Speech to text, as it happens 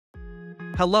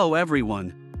Hello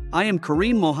everyone. I am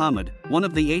Kareem Mohammed, one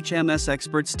of the HMS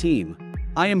Experts team.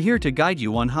 I am here to guide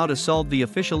you on how to solve the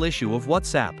official issue of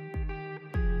WhatsApp.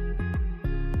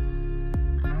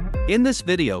 In this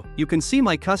video, you can see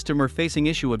my customer facing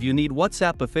issue of you need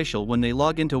WhatsApp official when they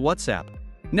log into WhatsApp.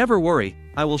 Never worry,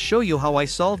 I will show you how I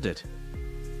solved it.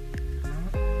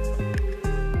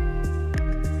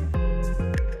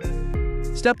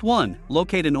 Step 1.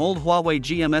 Locate an old Huawei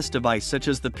GMS device such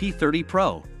as the P30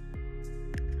 Pro.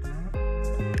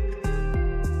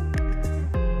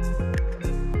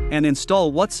 And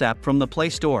install WhatsApp from the Play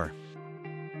Store.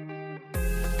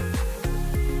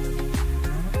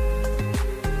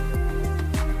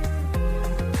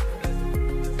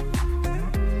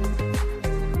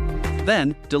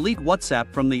 Then, delete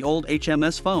WhatsApp from the old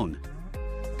HMS phone.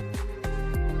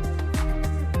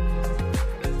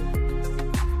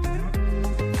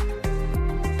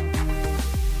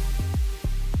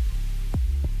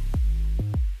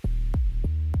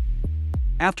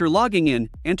 After logging in,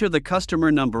 enter the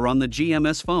customer number on the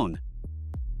GMS phone.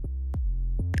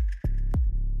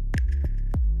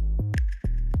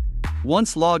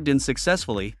 Once logged in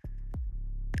successfully,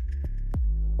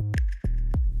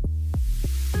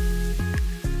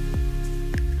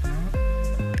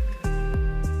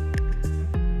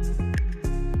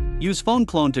 use Phone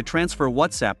Clone to transfer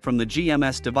WhatsApp from the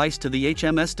GMS device to the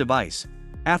HMS device.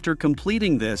 After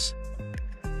completing this,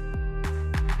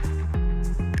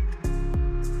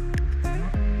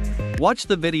 watch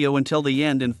the video until the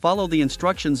end and follow the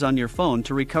instructions on your phone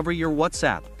to recover your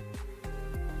WhatsApp.